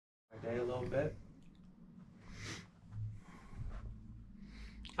today a little bit.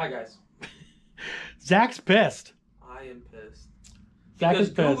 Hi guys. Zach's pissed. I am pissed. Zach Because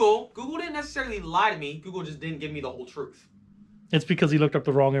is pissed. Google didn't necessarily lie to me. Google just didn't give me the whole truth. It's because he looked up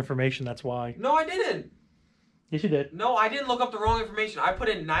the wrong information, that's why. No, I didn't. Yes, you did. No, I didn't look up the wrong information. I put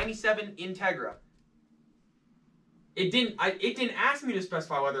in 97 Integra. It didn't ask me to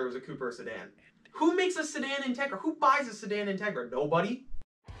specify whether it was a coupe or a sedan. Who makes a sedan Integra? Who buys a sedan Integra? Nobody.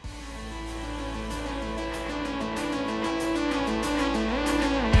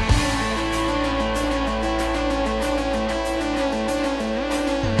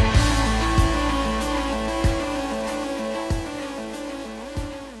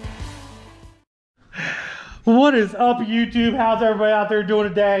 What is up, YouTube? How's everybody out there doing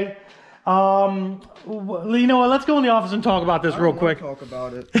today? You know what? Let's go in the office and talk about this real quick. Talk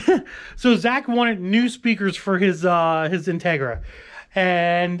about it. So Zach wanted new speakers for his Integra,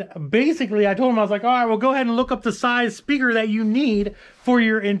 and basically I told him, I was like, all right, well, go ahead and look up the size speaker that you need for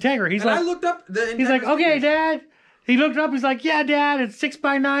your Integra. He's like, I looked up the Integra he's like, okay, speakers. Dad. He looked up. He's like, yeah, Dad, it's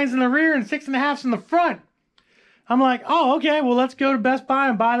 6x9s in the rear and 6.5s in the front. I'm like, oh, okay. Well, let's go to Best Buy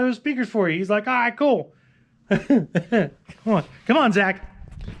and buy those speakers for you. He's like, all right, cool. Come on, Zach.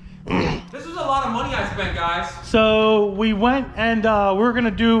 This was a lot of money I spent, guys. So we went and we're gonna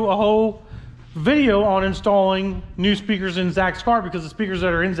do a whole video on installing new speakers in Zach's car, because the speakers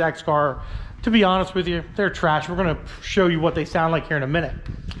that are in Zach's car, to be honest with you, they're trash. We're gonna show you what they sound like here in a minute.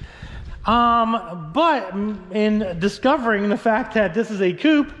 But in discovering the fact that this is a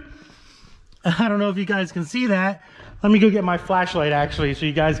coupe, I don't know if you guys can see that. Let me go get my flashlight, actually, so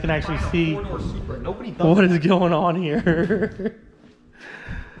you guys can actually see what is going on here.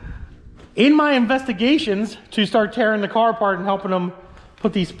 In my investigations to start tearing the car apart and helping them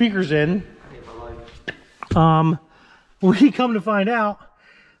put these speakers in, we come to find out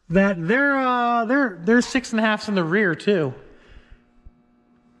that they're 6.5s in the rear too.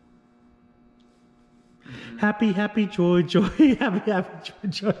 Happy, happy, joy, joy, happy, happy, joy,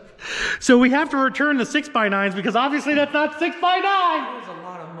 joy. So we have to return the 6x9s because obviously that's not 6x9. That was a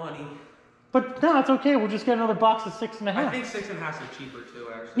lot of money. But no, it's okay. We'll just get another box of 6.5. I think 6.5s are cheaper too,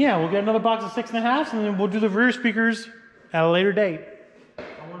 actually. Yeah, we'll get another box of 6.5s and then we'll do the rear speakers at a later date. I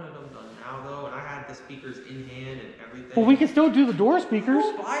wanted them done now though, and I had the speakers in hand and everything. Well, we can still do the door speakers.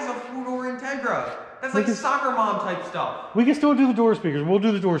 Who buys a 4-door Integra? That's like soccer mom type stuff. We can still do the door speakers. We'll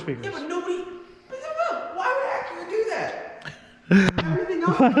do the door speakers. Yeah, but nobody. Why would Acura do that? Everything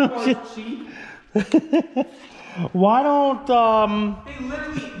else is cheap. Why don't They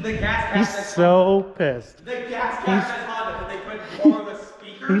literally, the gas he's cap. so pissed. The gas cap says Honda, but they couldn't borrow the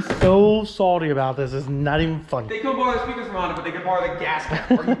speakers. He's so salty about this. It's not even funny. They couldn't borrow the speakers from Honda, but they could borrow the gas cap.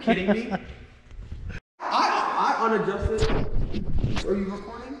 Are you kidding me? I unadjusted. Are you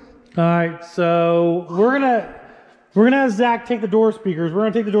recording? All right, so we're gonna have Zach take the door speakers. We're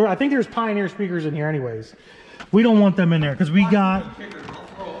gonna take the door. I think there's Pioneer speakers in here, anyways. We don't want them in there because we got.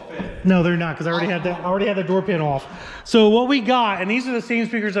 No, they're not, because I already had the door pin off. So what we got, and these are the same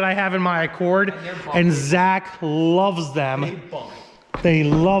speakers that I have in my Accord, and Zach loves them. They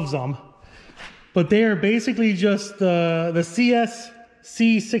loves them, but they are basically just the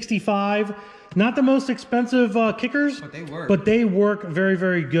CSC65. Not the most expensive kickers, but they work very,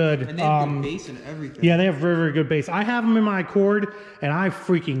 very good. And they have good bass and everything. Yeah, they have very, very good bass. I have them in my Accord, and I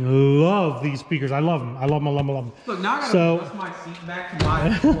freaking love these speakers. I love them. I love them. I love them. I love them. Look, now I gotta adjust my seat back to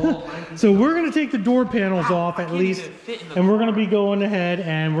my full length. So we're gonna take the door panels off at least, and we're gonna be going ahead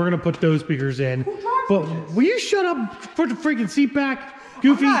and we're gonna put those speakers in. But will you shut up? Put the freaking seat back,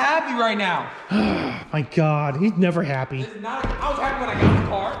 Goofy. I'm not happy right now. My God, he's never happy. I was happy when I got the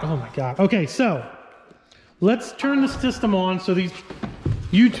car. Oh my God. Okay, so let's turn the system on so these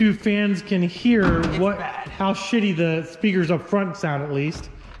YouTube fans can hear how shitty the speakers up front sound, at least,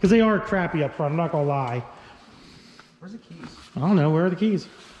 because they are crappy up front. I'm not gonna lie. Where's the keys? I don't know. Where are the keys?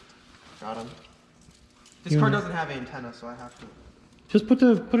 Got them. This car doesn't have an antenna, so I have to. Just put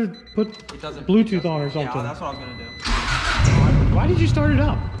Bluetooth on or something. Yeah, that's what I was gonna do. Why did you start it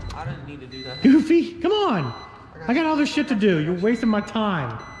up? I didn't need to do that. Goofy, come on. I got other shit to do. You're wasting my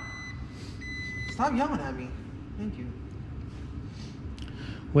time. Stop yelling at me. Thank you.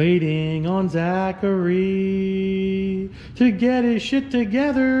 Waiting on Zachary to get his shit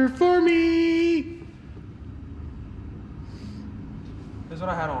together for me. This is what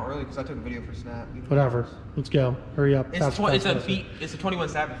I had on early because I took a video for Snap. Whatever. Let's go. Hurry up. It's a 21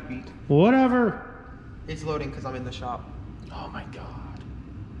 Savage beat. Whatever. It's loading because I'm in the shop. Oh my God.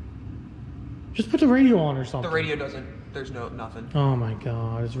 Just put the radio on or something. The radio doesn't. There's nothing. Oh my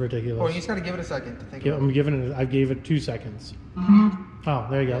God, it's ridiculous. Oh, you just gotta give it a second to think. I'm giving it. I gave it 2 seconds. Oh,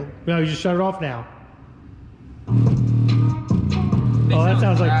 there you go. No, you just shut it off now. Oh, that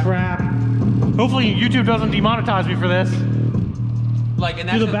sounds like crap. Hopefully YouTube doesn't demonetize me for this. Like, and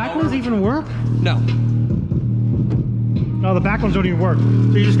that's do the back ones even work? No. No, the back ones don't even work.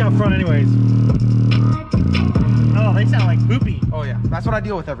 So you just got front anyways. Oh, they sound like poopy. Oh yeah, that's what I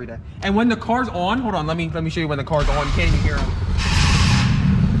deal with every day. And when the car's on, hold on, let me show you when the car's on. You can't even hear them.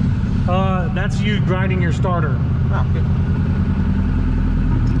 That's you grinding your starter. Oh, good.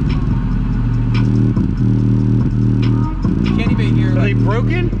 You can't even hear. Are they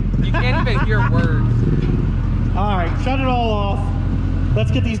broken? You can't even hear words. All right, shut it all off.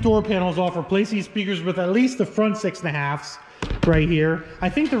 Let's get these door panels off. Replace these speakers with at least the front 6.5s right here. I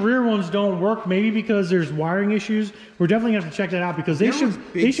think the rear ones don't work, maybe because there's wiring issues. We're definitely gonna have to check that out because they should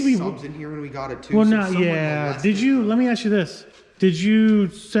be subs in here when we got it too. Well, so not yeah. Did you? Let me ask you this: did you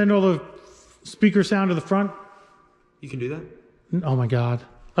send all the speaker sound to the front? You can do that. Oh my God!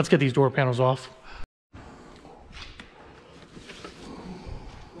 Let's get these door panels off.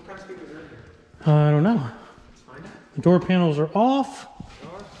 What kind of speakers are in here? I don't know. The door panels are off.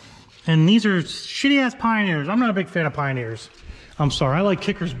 And these are shitty ass Pioneers. I'm not a big fan of Pioneers. I'm sorry. I like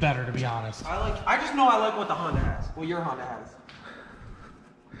kickers better, to be honest. I just know I like what the Honda has. Well, your Honda has.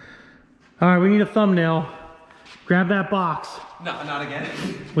 All right, we need a thumbnail. Grab that box. No, not again.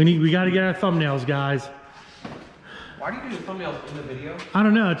 We got to get our thumbnails, guys. Why do you do the thumbnails in the video? I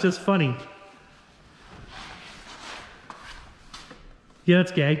don't know. It's just funny. Yeah,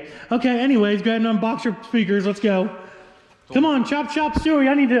 that's gay. Okay, anyways, go ahead and unbox your speakers. Let's go. Come on, chop,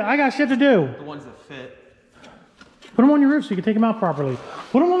 Stewie. I got shit to do. The ones that fit. Put them on your roof so you can take them out properly.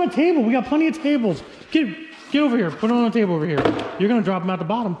 Put them on the table. We got plenty of tables. Get over here. Put them on the table over here. You're going to drop them out the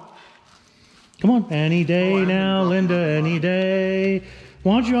bottom. Come on. Any day now, Linda, any day.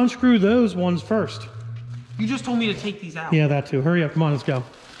 Why don't you unscrew those ones first? You just told me to take these out. Yeah, that too. Hurry up. Come on, let's go.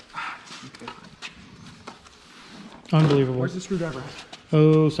 Unbelievable. Where's the screwdriver?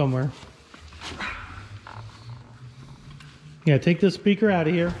 Oh, somewhere. Yeah, take this speaker out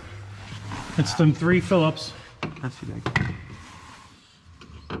of here. It's them 3 Phillips. That's too big.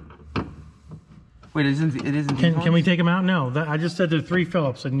 Wait, it isn't. Can we take them out? No, I just said they're 3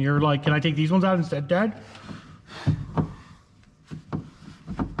 Phillips, and you're like, can I take these ones out instead, Dad?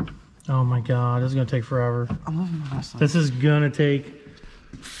 Oh my God, this is gonna take forever. I'm loving my last This is gonna take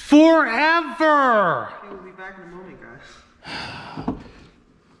forever. Okay, we'll be back in a moment, guys.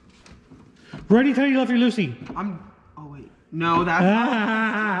 Ready? Tell you left your Lucy. Oh wait. No, that's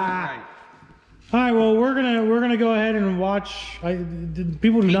right. All right, well, we're gonna go ahead and watch.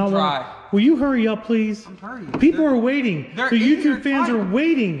 People do not want. Will you hurry up, please? I'm hurrying. People are waiting. The YouTube fans are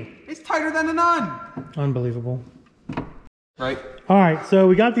waiting. It's tighter than a nun. Unbelievable. Right. All right, so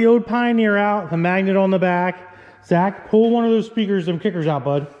we got the old Pioneer out, the magnet on the back. Zach, pull one of those speakers, them kickers out,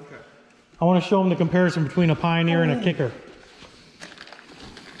 bud. Okay. I want to show them the comparison between a Pioneer and a kicker.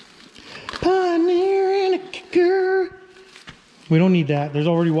 Pioneer and a kicker. We don't need that. There's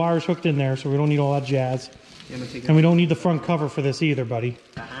already wires hooked in there, so we don't need all that jazz. Yeah, and we don't need the front cover for this either, buddy.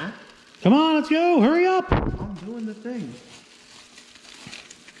 Come on, let's go. Hurry up. I'm doing the thing.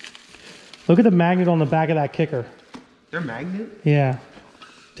 Look at the magnet on the back of that kicker. They're magnet? Yeah.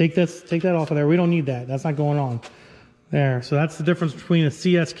 Take that off of there. We don't need that. That's not going on. There. So that's the difference between a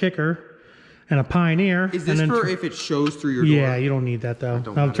CS kicker and a Pioneer. Is this for if it shows through your door? Yeah, you don't need that though.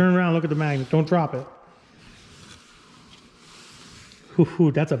 Now turn around, look at the magnet. Don't drop it.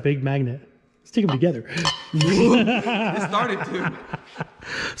 Ooh, that's a big magnet. Let's take them together. It started to.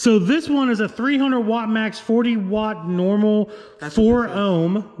 So this one is a 300 watt max, 40 watt normal, 4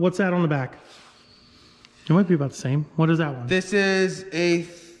 ohm. What's that on the back? It might be about the same. What is that one? This is a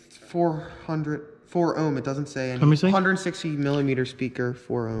 4 ohm. It doesn't say any. Let me see. 160 millimeter speaker,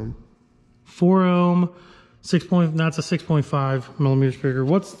 4 ohm. 4 ohm, that's a 6.5 millimeter speaker.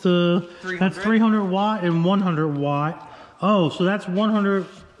 What's the? 300? That's 300 watt and 100 watt. Oh, so that's 100.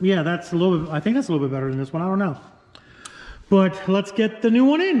 Yeah, that's a little bit. I think that's a little bit better than this one. I don't know. But let's get the new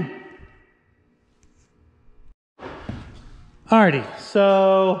one in. Alrighty,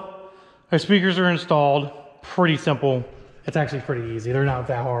 so our speakers are installed. Pretty simple. It's actually pretty easy. They're not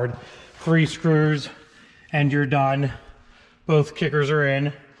that hard. 3 screws and you're done. Both kickers are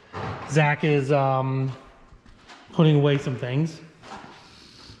in. Zach is putting away some things.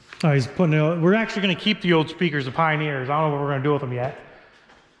 Oh, he's putting it. We're actually going to keep the old speakers, the Pioneers. I don't know what we're going to do with them yet,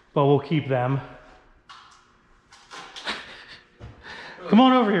 but we'll keep them. Come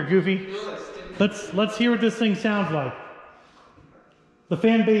on over here, Goofy. Let's hear what this thing sounds like. The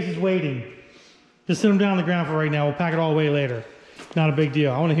fan base is waiting. Just sit them down on the ground for right now. We'll pack it all away later. Not a big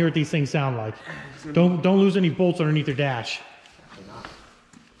deal. I want to hear what these things sound like. Don't lose any bolts underneath their dash.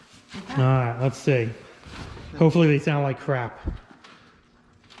 All right, let's see. Hopefully they sound like crap.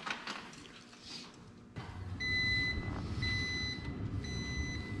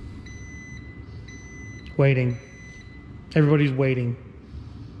 Waiting. Everybody's waiting.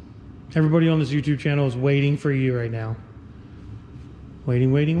 Everybody on this YouTube channel is waiting for you right now.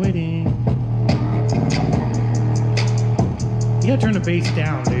 Waiting, waiting, waiting. You gotta turn the bass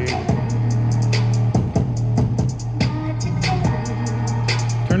down, dude.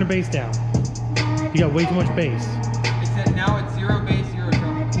 Turn the bass down. You got way too much bass. Now it's 0 bass, 0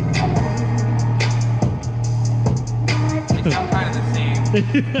 treble. It sounds kind of the same.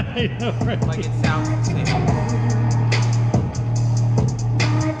 I know, right? Like it sounds the same.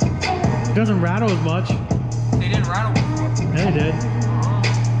 It doesn't rattle as much. They didn't rattle before. Yeah, they did.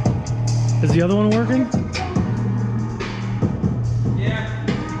 Is the other one working? Yeah.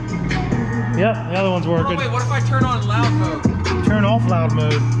 Yep, the other one's working. Oh, wait, what if I turn on loud mode? Turn off loud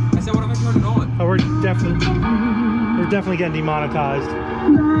mode. I said, what if I turn it on? Oh, we're definitely getting demonetized.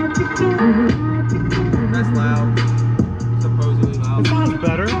 That's loud. Supposedly loud. It sounds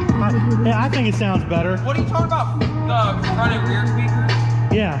better. I think it sounds better. What are you talking about? The front and rear speakers?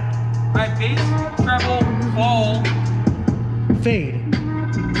 Yeah. I have bass, treble, fall. Fade.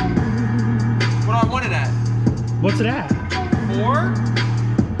 What do I want it at? What's it at? 4?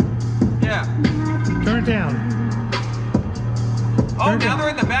 Yeah. Turn it down. Oh, now they're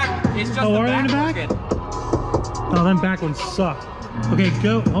in the back. It's just Oh, the are they back in the back? working. Oh, them back ones suck. Okay,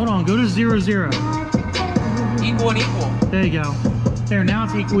 hold on, go to 0, 0. Equal and equal. There you go. There, now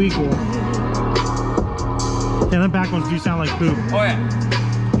it's equal. Yeah, them back ones do sound like poop. Oh,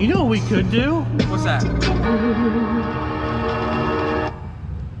 yeah. You know what we could do? What's that?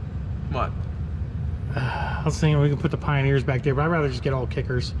 What? I was thinking we can put the Pioneers back there, but I'd rather just get all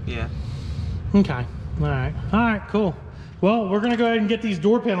kickers. Yeah. Okay. All right, cool. Well, we're gonna go ahead and get these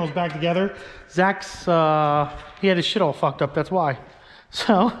door panels back together. Zach's, he had his shit all fucked up, that's why.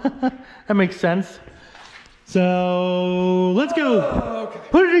 So, that makes sense. So, let's go. Okay.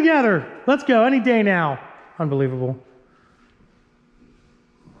 Put it together. Let's go, any day now. Unbelievable.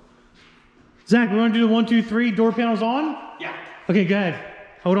 Zach, we wanna do the 1, 2, 3 door panels on? Yeah. Okay, go ahead.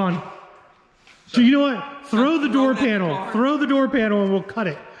 Hold on. So you know what? Throw the door panel. Throw the door panel and we'll cut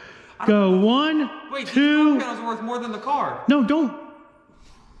it. Go 1, Wait, 2. these door panels are worth more than the car. No,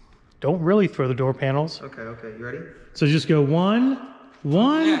 don't really throw the door panels. Okay, you ready? So just go 1.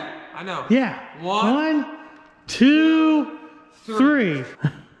 Yeah, I know. Yeah. 1, 2, 3.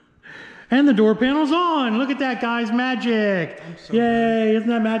 And the door panel's on. Look at that, guys. Magic. So Yay. Isn't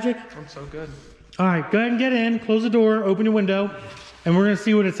that magic? I'm so good. All right, go ahead and get in. Close the door. Open your window. And we're going to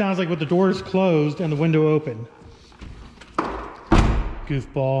see what it sounds like with the doors closed and the window open.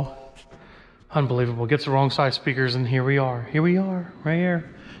 Goofball. Unbelievable. Gets the wrong size speakers, and here we are. Here we are. Right here.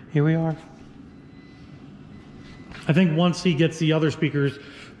 Here we are. I think once he gets the other speakers,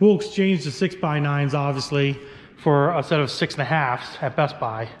 we'll exchange the 6x9s, obviously, for a set of 6.5s at Best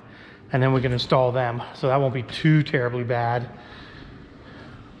Buy. And then we can install them. So that won't be too terribly bad.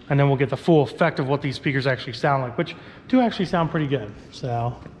 And then we'll get the full effect of what these speakers actually sound like, which do actually sound pretty good.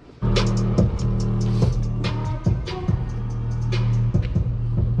 So.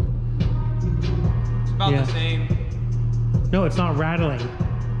 It's about the same. No, it's not rattling.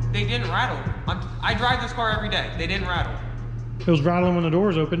 They didn't rattle. I drive this car every day. They didn't rattle. It was rattling when the door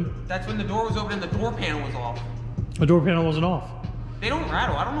was open. That's when the door was open and the door panel was off. The door panel wasn't off. They don't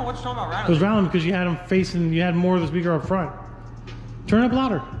rattle. I don't know what you're talking about It rattling. was rattling because you had them facing, you had more of the speaker up front. Turn up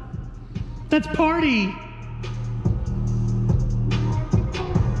louder. That's party.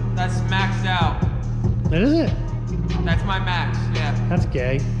 That's maxed out. That is it. That's my max, yeah. That's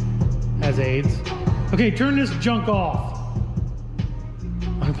gay. Has AIDS. Okay, turn this junk off.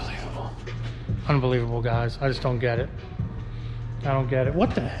 Unbelievable. Unbelievable, guys. I just don't get it. I don't get it.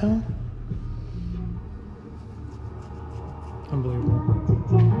 What the hell? Unbelievable.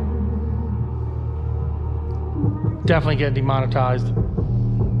 Definitely getting demonetized.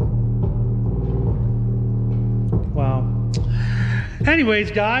 Wow.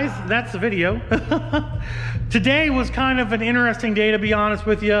 Anyways, guys, that's the video. Today was kind of an interesting day, to be honest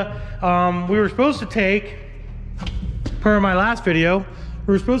with you. We were supposed to take, per my last video,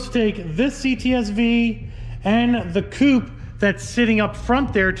 we were supposed to take this CTSV and the coupe that's sitting up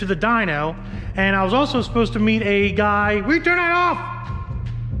front there to the dyno. And I was also supposed to meet a guy. Will you turn that off?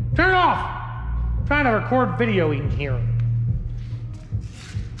 Turn it off. I'm trying to record videoing here.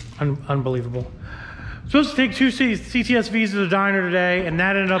 Unbelievable. Supposed to take 2 CTSVs to the dyno today, and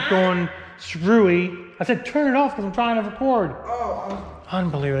that ended up going screwy. I said, turn it off because I'm trying to record. Oh,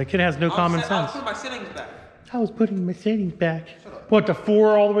 Unbelievable. The kid has no common sense. I was putting my settings back. I was putting my settings back. Shut up. What, the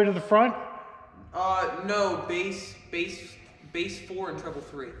 4 all the way to the front? No, bass 4 and treble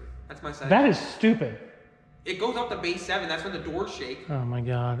 3. That's my setting. That is stupid. It goes up to bass 7. That's when the doors shake. Oh my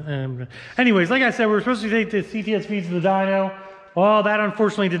God. Anyways, like I said, we were supposed to take the CTS feeds to the dyno. Well, that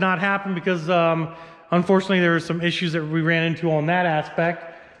unfortunately did not happen because unfortunately there were some issues that we ran into on that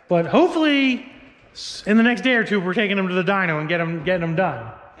aspect. But hopefully in the next day or two, we're taking them to the dyno and getting them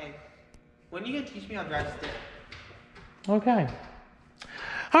done. Hey, when are you going to teach me how to drive a stick? Okay.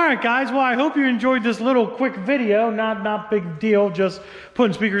 All right, guys. Well, I hope you enjoyed this little quick video. Not big deal. Just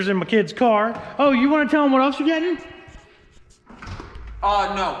putting speakers in my kid's car. Oh, you want to tell them what else you're getting?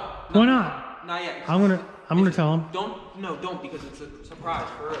 No. Why not? Not yet. I'm gonna tell them. Don't because it's a surprise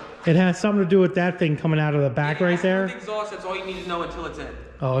for real. It has something to do with that thing coming out of the back right there. Exhaust. That's all you need to know until it's in.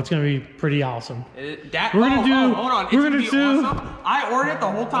 Oh, it's gonna be pretty awesome. Hold on. We're gonna do. Awesome. I ordered it the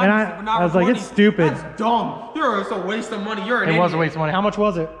whole time. And I was like, it's stupid. That's dumb. You're a waste of money. You're an It idiot. was a waste of money. How much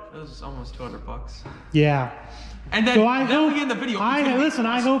was it? It was almost $200. Yeah. And then, So I hope, in the video. I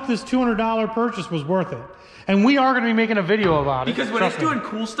hope this $200 purchase was worth it. And we are going to be making a video about it. Because when it's doing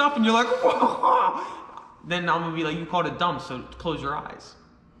cool stuff and you're like, then I'm going to be like, you called it dumb, so close your eyes.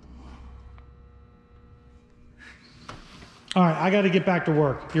 All right, I got to get back to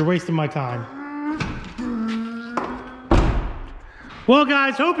work. You're wasting my time. Well,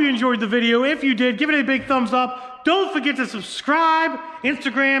 guys, hope you enjoyed the video. If you did, give it a big thumbs up. Don't forget to subscribe.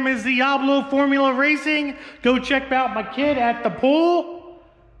 Instagram is Diablo Formula Racing. Go check out my kid at the pool.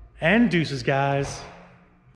 And deuces, guys.